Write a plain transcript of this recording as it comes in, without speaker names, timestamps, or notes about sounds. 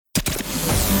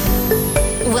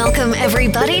Welcome,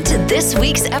 everybody, to this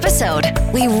week's episode.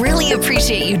 We really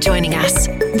appreciate you joining us.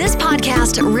 This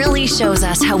podcast really shows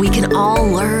us how we can all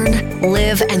learn,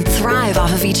 live, and thrive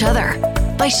off of each other.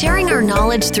 By sharing our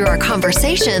knowledge through our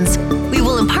conversations, we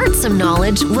will impart some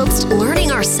knowledge whilst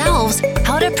learning ourselves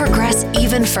how to progress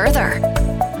even further.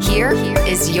 Here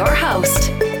is your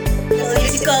host.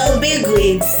 Political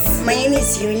bigwigs. My name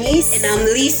is Eunice. And I'm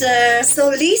Lisa. So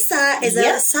Lisa is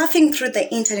surfing through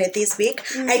the internet this week.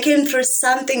 I came through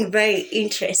something very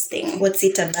interesting. What's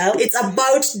it about? It's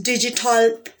about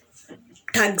digital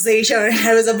taxation.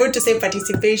 I was about to say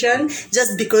participation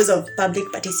just because of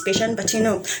public participation, but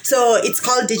so it's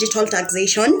called digital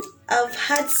taxation. I've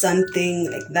had something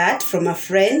like that from a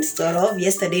friend, sort of,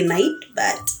 yesterday night,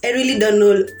 but I really don't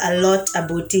know a lot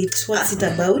about it. What's it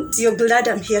about? You're glad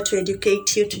I'm here to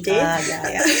educate you today.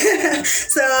 Yeah.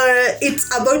 So it's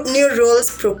about new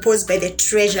rules proposed by the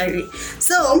Treasury.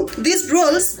 So these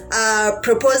rules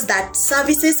propose that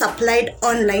services applied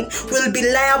online will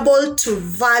be liable to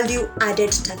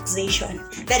value-added taxation.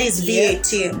 That is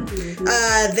VAT.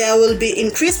 Mm-hmm. There will be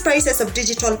increased prices of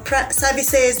digital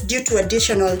services due to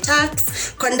additional tax.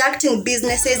 Conducting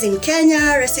businesses in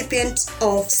Kenya, recipient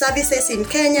of services in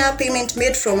Kenya, payment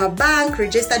made from a bank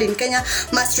registered in Kenya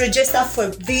must register for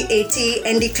VAT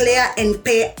and declare and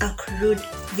pay accrued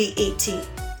VAT.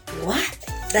 What?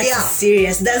 That's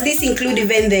serious. Does this include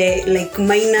even the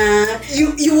minor?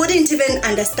 You wouldn't even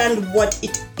understand what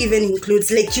it even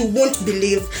includes. You won't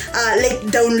believe.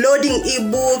 Downloading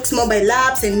ebooks, mobile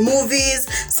apps and movies,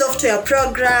 software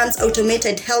programs,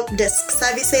 automated help desk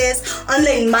services,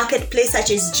 online marketplace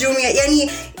such as Jumia.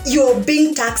 You're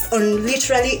being taxed on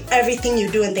literally everything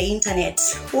you do on the internet.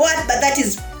 What? But that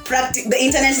is the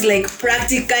internet is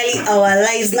practically our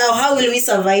lives now. How will we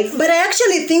survive? But I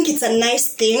actually think it's a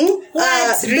nice thing.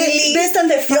 What? Really? Based on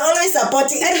the fact you're always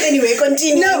supporting. Anyway,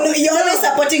 continue. You're always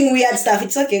supporting weird stuff.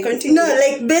 It's okay. Continue. No,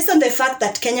 based on the fact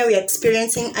that Kenya we are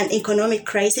experiencing an economic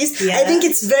crisis, I think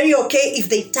it's very okay if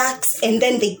they tax and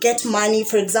then they get money,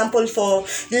 for example, for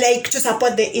to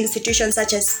support the institutions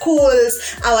such as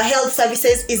schools. Our health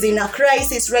services is in a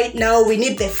crisis right now. We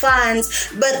need the funds,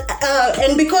 but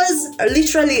and because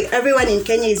literally everyone in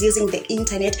Kenya is using the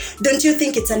internet, don't you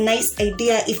think it's a nice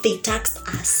idea if they tax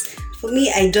us? For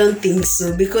me, I don't think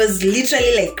so, because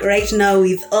literally right now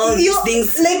with all these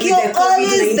things with you're the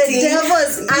always COVID-19, the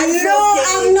devil's advocate. No,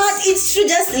 I'm not. It's true.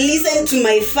 Just listen to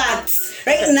my facts.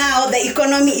 Right now, the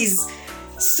economy is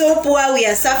so poor. We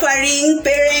are suffering.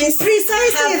 Parents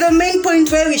precisely the main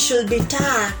point where we should be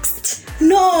taxed.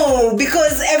 No,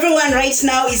 because everyone right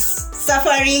now is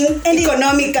suffering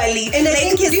economically. And I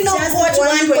think do you know what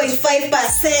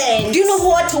 1.5%? Do you know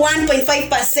what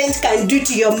 1.5% can do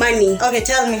to your money? Okay,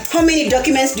 tell me. How many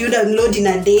documents do you download in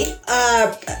a day?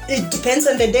 It depends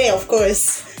on the day, of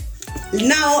course.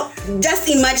 Now, just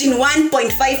imagine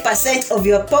 1.5% of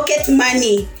your pocket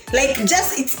money.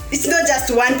 It's not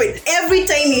just every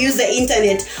time you use the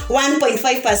internet,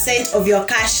 1.5% of your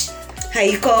cash.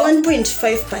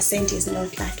 1.5% is not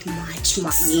that much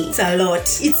money. It's a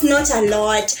lot. It's not a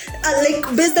lot.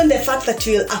 Based on the fact that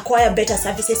you'll acquire better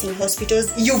services in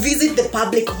hospitals, you visit the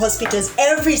public hospitals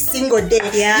every single day.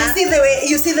 Yeah. You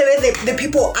see the way the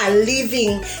people are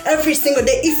living every single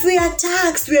day. If we are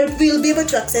taxed, we'll be able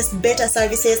to access better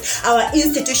services. Our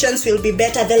institutions will be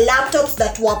better. The laptops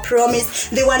that were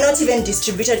promised, they were not even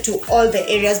distributed to all the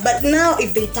areas. But now,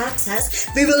 if they tax us,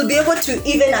 we will be able to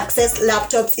even access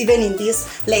laptops even in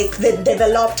the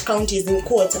developed countries, in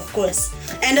quotes, of course.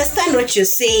 I understand what you're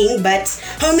saying, but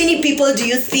how many people do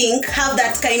you think have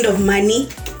that kind of money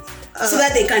so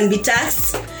that they can be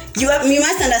taxed? You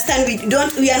must understand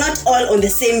we are not all on the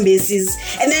same basis.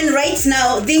 And then right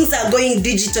now things are going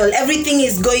digital. Everything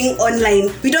is going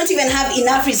online. We don't even have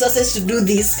enough resources to do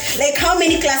this. How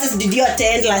many classes did you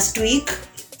attend last week?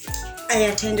 I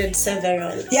attended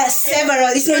several. Yes, several.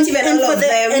 It's not even all of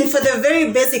them. And for the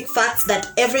very basic facts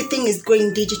that everything is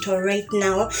going digital right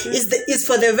now is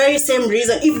for the very same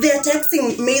reason. If they are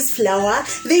taxing maize flour,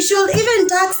 they should even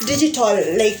tax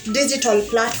digital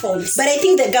platforms. But I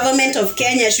think the government of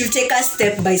Kenya should take us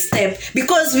step by step,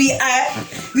 because we are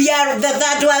the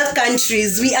third world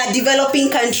countries. We are developing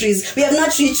countries. We have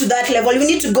not reached to that level. We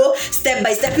need to go step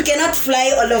by step. We cannot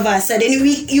fly all over a sudden.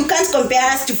 You can't compare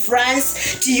us to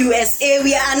France, to USA.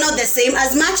 We are not the same.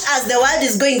 As much as the world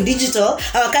is going digital,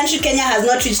 our country, Kenya, has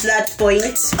not reached that point.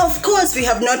 Of course, we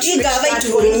have not reached that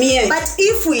point. But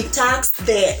if we tax,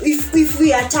 if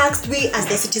we are taxed, we as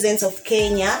the citizens of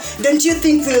Kenya, don't you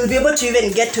think we will be able to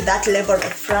even get to that level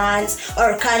of France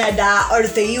or Canada or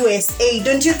the USA?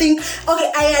 Don't you think?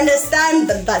 Okay, I understand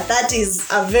that is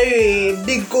a very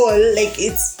big goal. Like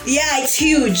it's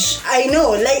huge. I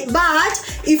know,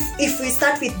 but if we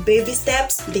start with baby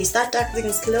steps, they start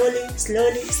taxing slowly.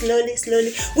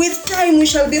 With time, we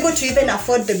shall be able to even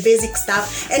afford the basic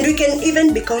stuff, and we can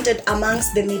even be counted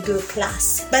amongst the middle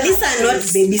class. But these are not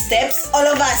baby steps. All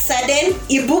of a sudden,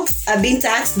 ebooks are being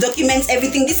taxed, documents,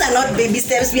 everything. These are not baby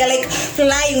steps. We are like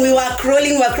flying. We were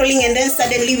crawling, and then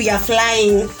suddenly we are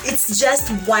flying. It's just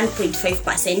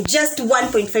 1.5%. Just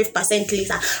 1.5%,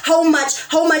 Lisa. How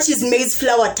much is maize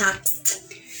flour taxed?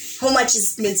 How much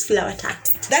is maize flour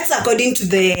taxed? That's according to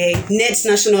the net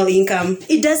national income.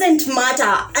 It doesn't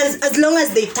matter as long as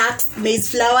they tax maize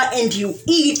flour and you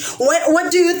eat.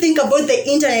 What do you think about the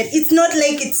internet? It's not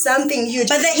like it's something huge.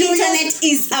 But the internet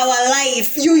is our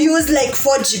life. You use like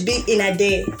 4 GB in a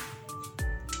day.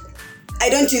 I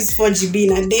don't use 4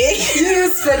 GB in a day. You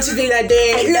use 4 GB in a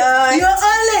day. You're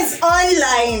always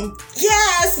online.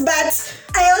 Yes, but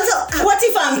I also. What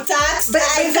if I'm taxed? But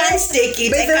I can't take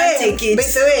it. I can't take it. By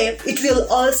the way, it will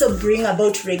also bring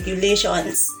about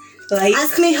regulations. Like,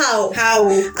 ask me how.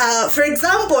 For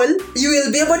example, you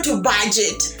will be able to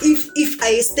budget. If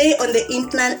I stay on the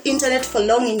internet for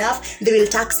long enough, they will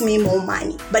tax me more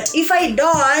money. But if I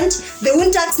don't, they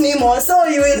won't tax me more. So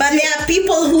you will. But there are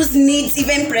people whose needs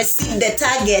even precede the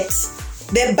target.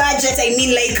 The budget, I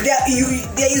mean, like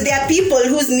there are people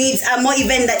whose needs are more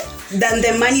even than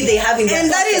the money they have in their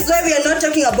And pocket. that is why we are not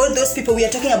talking about those people. We are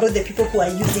talking about the people who are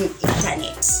using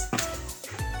internet.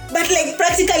 But like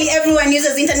practically everyone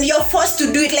uses internet. You're forced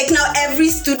to do it. Like now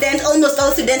almost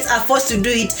all students are forced to do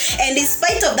it. And in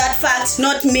spite of that fact,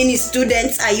 not many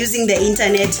students are using the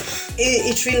internet.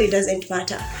 It really doesn't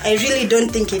matter. I really don't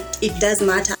think it does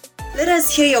matter. Let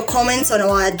us hear your comments on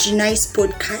our G-Nice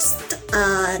podcast.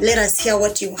 Let us hear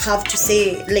what you have to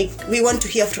say. Like, we want to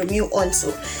hear from you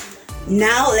also.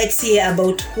 Now let's hear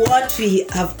about what we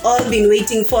have all been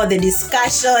waiting for, the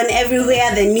discussion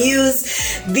everywhere, the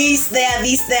news, this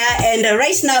there, and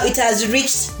right now it has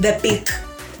reached the peak,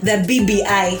 the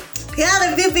BBI.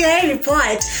 Yeah, the BBI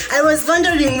report. I was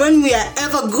wondering when we are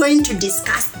ever going to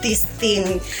discuss this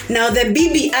thing. Now the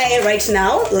BBI right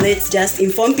now, let's just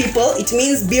inform people, it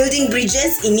means Building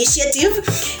Bridges Initiative,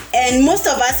 and most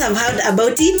of us have heard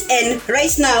about it, and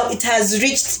right now it has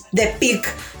reached the peak.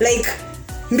 Like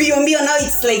Mbio, now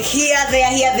it's like here, there,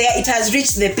 it has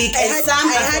reached the peak. And some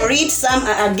are for it, some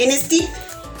are against it.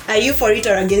 Are you for it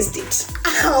or against it?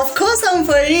 Of course I'm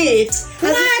for it.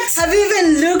 What? Have you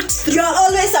even looked through? You're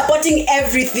always supporting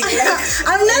everything.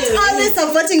 I'm not always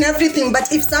supporting everything, but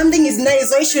if something is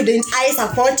nice, why shouldn't I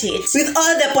support it? With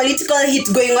all the political heat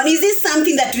going on, is this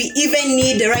something that we even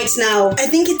need right now? I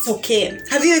think it's okay.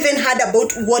 Have you even heard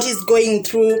about what is going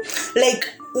through? Like,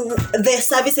 the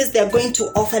services they're going to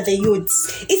offer the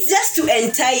youths. It's just to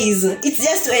entice.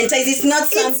 It's not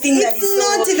something that is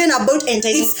not even about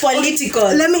enticing. It's political.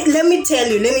 Okay, let me tell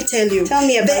you. Tell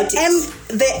me about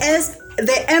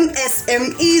the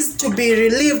MSM is to be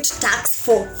relieved tax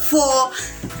for 4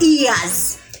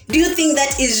 years. Do you think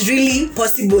that is really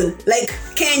possible? Like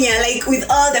Kenya, like with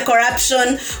all the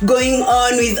corruption going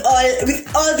on, with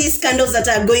all these scandals that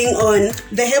are going on,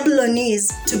 the headline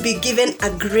is to be given a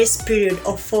grace period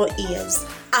of 4 years.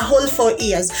 A whole 4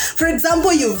 years. For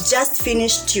example, you've just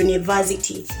finished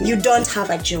university. You don't have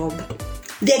a job.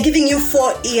 They're giving you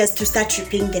 4 years to start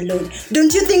repaying the loan.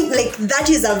 Don't you think like that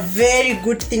is a very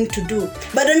good thing to do?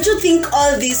 But don't you think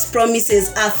all these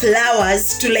promises are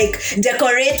flowers to like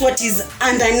decorate what is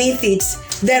underneath it?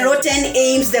 The rotten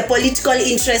aims, the political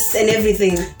interests and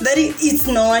everything. That it's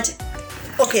not.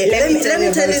 Okay, let me tell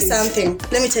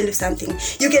you something.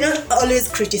 You cannot always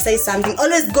criticize something.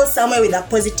 Always go somewhere with a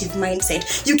positive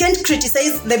mindset. You can't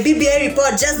criticize the BBI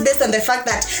report just based on the fact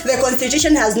that the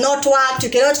constitution has not worked.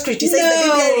 You cannot criticize the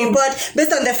BBI report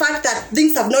based on the fact that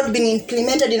things have not been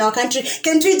implemented in our country.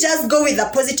 Can't we just go with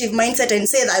a positive mindset and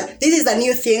say that this is a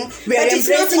new thing? It's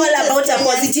not all about a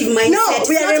positive mindset.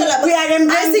 No, we are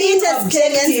embracing it as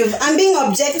Kenyans. I'm being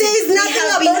objective. There is nothing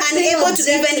about being unable to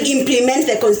even implement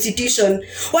the constitution.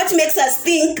 What makes us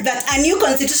think that a new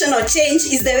constitutional change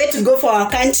is the way to go for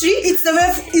our country? It's the way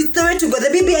to go.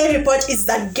 The BBI report is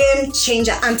a game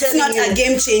changer. I'm telling you. It's not a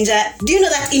game changer. Do you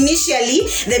know that initially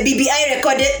the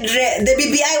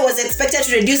BBI was expected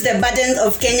to reduce the burden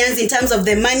of Kenyans in terms of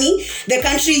the money the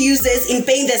country uses in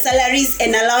paying the salaries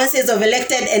and allowances of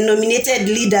elected and nominated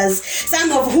leaders,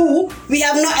 some of who we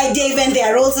have no idea even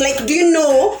their roles. Like, do you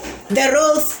know the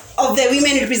roles of the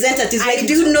women representatives? Like,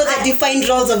 do you know the defined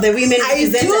roles of the women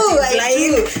representatives? I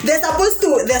do.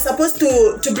 They're supposed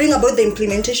to bring about the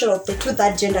implementation of the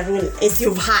 2/3 gender rule, as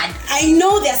you've heard. I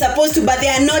know they're supposed to, but they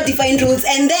are not defined rules.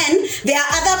 And then there are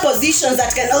other positions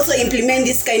that can also implement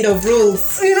this kind of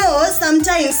rules. You know,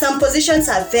 sometimes some positions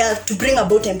are there to bring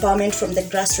about empowerment from the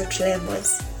grassroots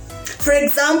levels. For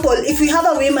example, if we have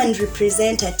a women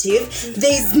representative,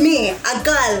 there is me, a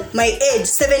girl, my age,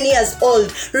 7 years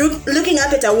old, looking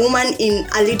up at a woman in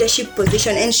a leadership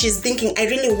position, and she's thinking, I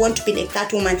really want to be like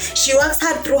that woman. She works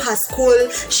hard through her school.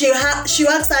 She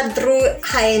works hard through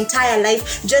her entire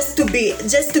life just to be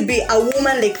a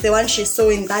woman like the one she saw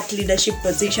in that leadership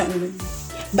position.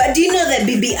 But do you know that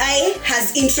BBI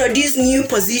has introduced new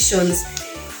positions,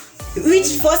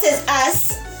 which forces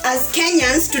us as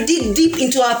Kenyans to dig deep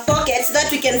into our pockets so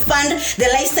that we can fund the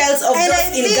lifestyles of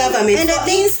those in government. For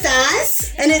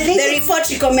instance, the report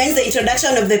recommends the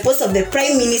introduction of the post of the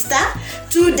Prime Minister,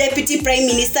 2 deputy Prime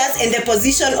Ministers, and the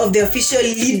position of the official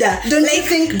leader. Do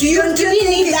you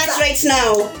need that right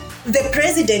now? The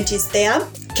president is there,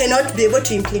 cannot be able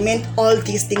to implement all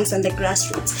these things on the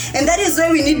grassroots. And that is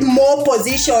why we need more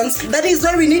positions. That is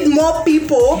why we need more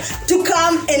people to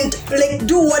come and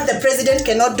do what the president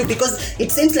cannot do, because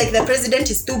it seems like the president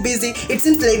is too busy. It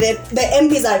seems like the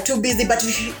MPs are too busy. But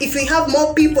if we have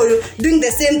more people doing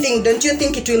the same thing, don't you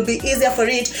think it will be easier for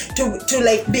it to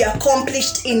be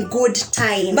accomplished in good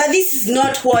time? But this is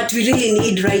not what we really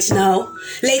need right now.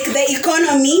 The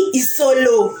economy is so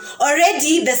low.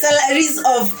 Already the salaries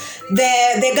of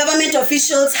the government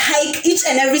officials hike each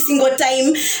and every single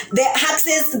time. The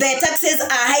taxes are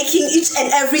hiking each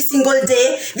and every single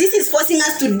day. This is forcing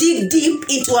us to dig deep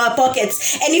into our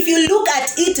pockets. And if you look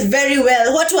at it very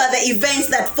well, what were the events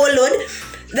that followed?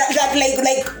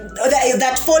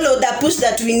 That followed the push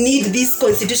that we need this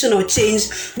constitutional change.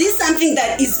 This is something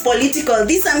that is political.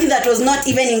 This is something that was not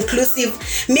even inclusive.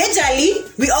 Majorly,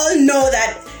 we all know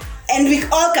that, and we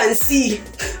all can see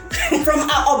from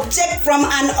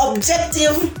an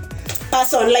objective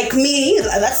person like me.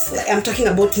 I'm talking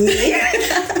about me.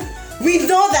 We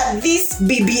know that this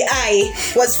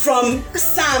BBI was from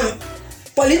some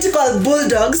political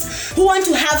bulldogs who want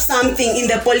to have something in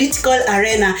the political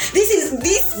arena. This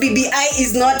BBI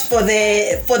is not for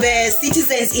the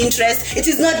citizens' interest. It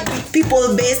is not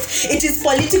people based. It is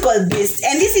political based.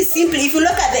 And this is simply, if you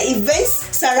look at the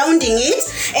events surrounding it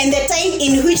and the time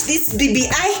in which this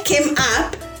BBI came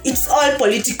up, it's all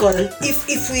political.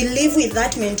 If we live with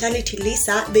that mentality,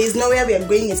 Lisa, there is nowhere we are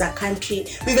going as a country.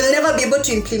 We will never be able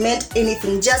to implement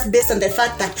anything just based on the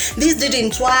fact that this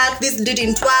didn't work,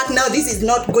 now this is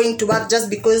not going to work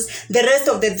just because the rest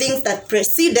of the things that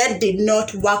preceded did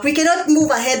not work. We cannot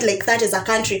move ahead like that as a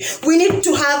country. We need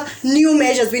to have new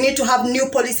measures. We need to have new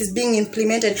policies being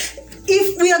implemented.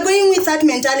 If we are going with that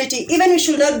mentality, even we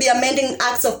should not be amending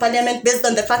acts of parliament based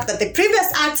on the fact that the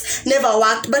previous acts never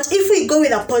worked. But if we go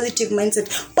with a positive mindset,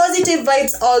 positive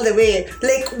vibes all the way,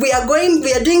 we are doing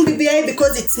BBI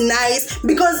because it's nice.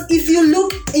 Because if you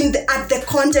look at the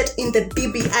content in the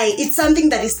BBI, it's something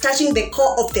that is touching the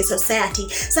core of the society,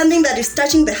 something that is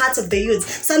touching the hearts of the youth,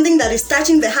 something that is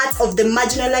touching the hearts of the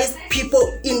marginalized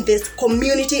people in this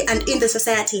community and in the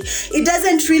society. It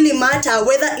doesn't really matter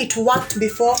whether it worked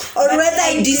before or whether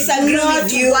I disagree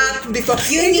with you. Before.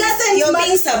 You're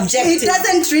being subjective. It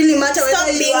doesn't really matter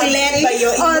whether you are led by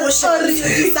your emotions or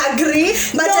you disagree.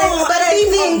 But I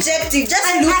think objective.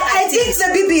 I think the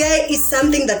BBI is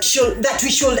something that we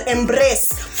should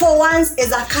embrace for once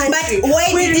as a country. But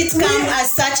why did it come at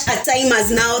such a time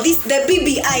as now? The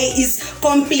BBI is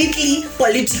completely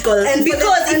political, and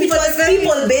because if it was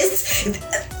people based,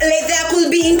 there could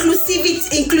be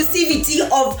inclusivity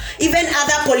of even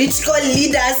other political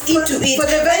leaders into it. But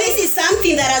this is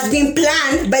something that has been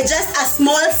planned by just a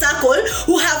small circle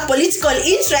who have political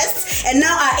interests and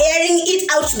now are airing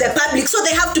it out to the public. So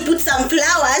they have to put some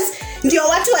flowers. Ndio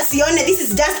watu wasione this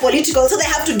is just political, so they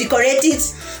have to decorate it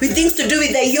with things to do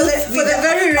with the youth, for the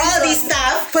very reason, all this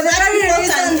stuff. For the very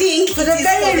reason, for the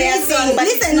very reason, but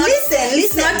listen.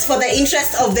 It's not for the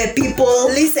interest of the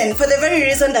people. Listen, for the very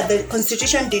reason that the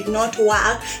constitution did not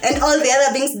work and all the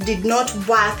other things did not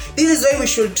work, this is why we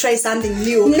should try something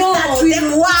new. No, that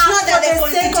will work not that the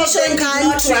constitution did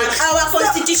not work. Our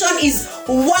constitution is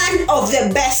one of the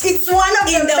best. It's one of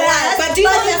in the world, but do you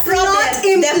know the problem? Not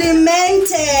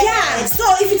implemented. Yeah. So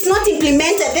if it's not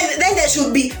implemented, then there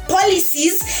should be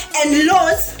policies and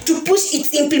laws to push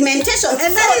its implementation.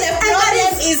 And that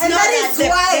is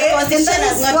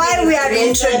why we are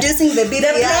introducing the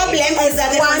BBI. The problem is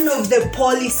that one of the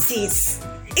policies.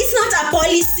 It's not a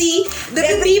policy. The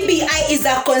BBI is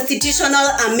a constitutional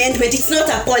amendment. It's not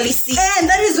a policy. And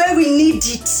that is why we need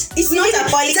it. It's not a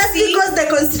policy. Just because the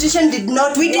constitution did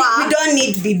not we work. don't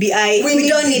need BBI. We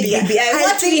don't need BBI.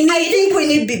 I think we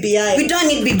need BBI. We don't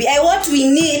need BBI. What we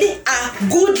need are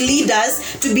good leaders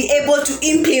to be able to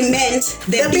implement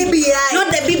the BBI.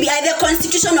 Not the BBI, the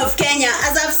Constitution of Kenya.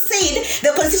 As I've said,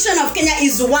 the Constitution of Kenya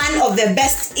is one of the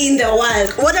best in the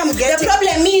world. The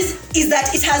problem is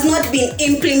that it has not been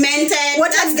implemented.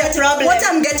 That's the problem. What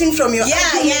I'm getting from your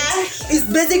argument is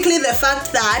basically the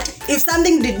fact that if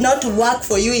something did not work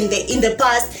for you in the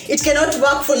past, it cannot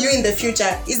work for you in the future.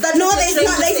 Is that no? There's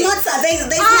nothing there you're talking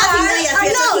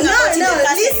about in the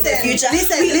past and in the future.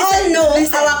 We all know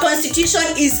our constitution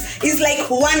is like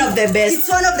one of the best. It's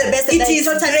one of the best. It is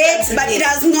great, but it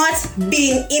has not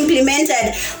been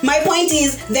implemented. My point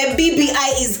is the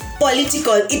BBI is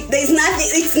political. There's nothing.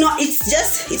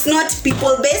 It's not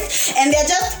people based, and they're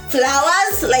just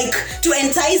flowers like to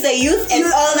entice the youth and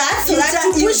all that, so that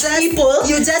to push people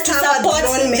to support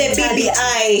the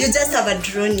BBI. You just have a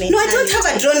drone mentality. No, I don't have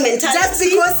a drone mentality. Just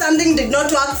because something did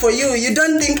not work for you, you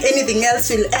don't think anything else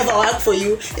will ever work for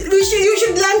you. You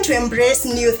should learn to embrace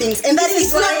new things, and that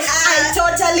is why I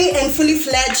totally and fully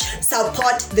fledged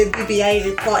support the BBI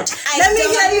report. Let me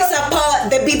hear you support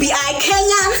the BBI.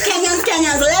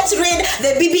 Kenyans, let's read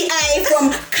the BBI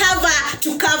from cover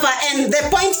to cover, and the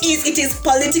point is it is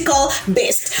political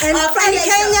based. And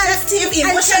Kenyans,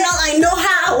 emotional, I know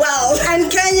how well.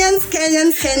 And Kenyans,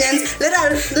 let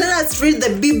us read the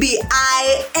BBI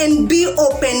and be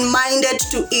open-minded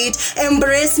to it,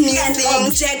 embrace new things,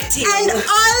 objective, and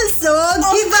also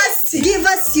give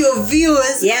us your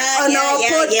views on our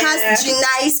podcast,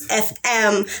 G-Nice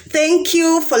FM. Thank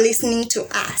you for listening to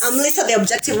us. I'm Lisa, the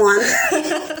objective one.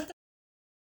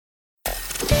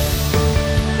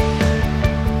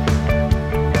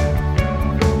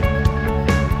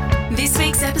 This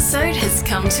week's episode has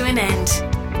come to an end.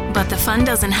 But the fun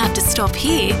doesn't have to stop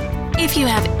here. If you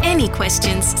have any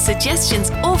questions, suggestions,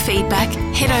 or feedback,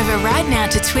 head over right now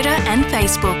to Twitter and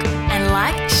Facebook and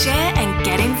like, share, and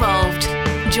get involved.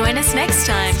 Join us next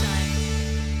time.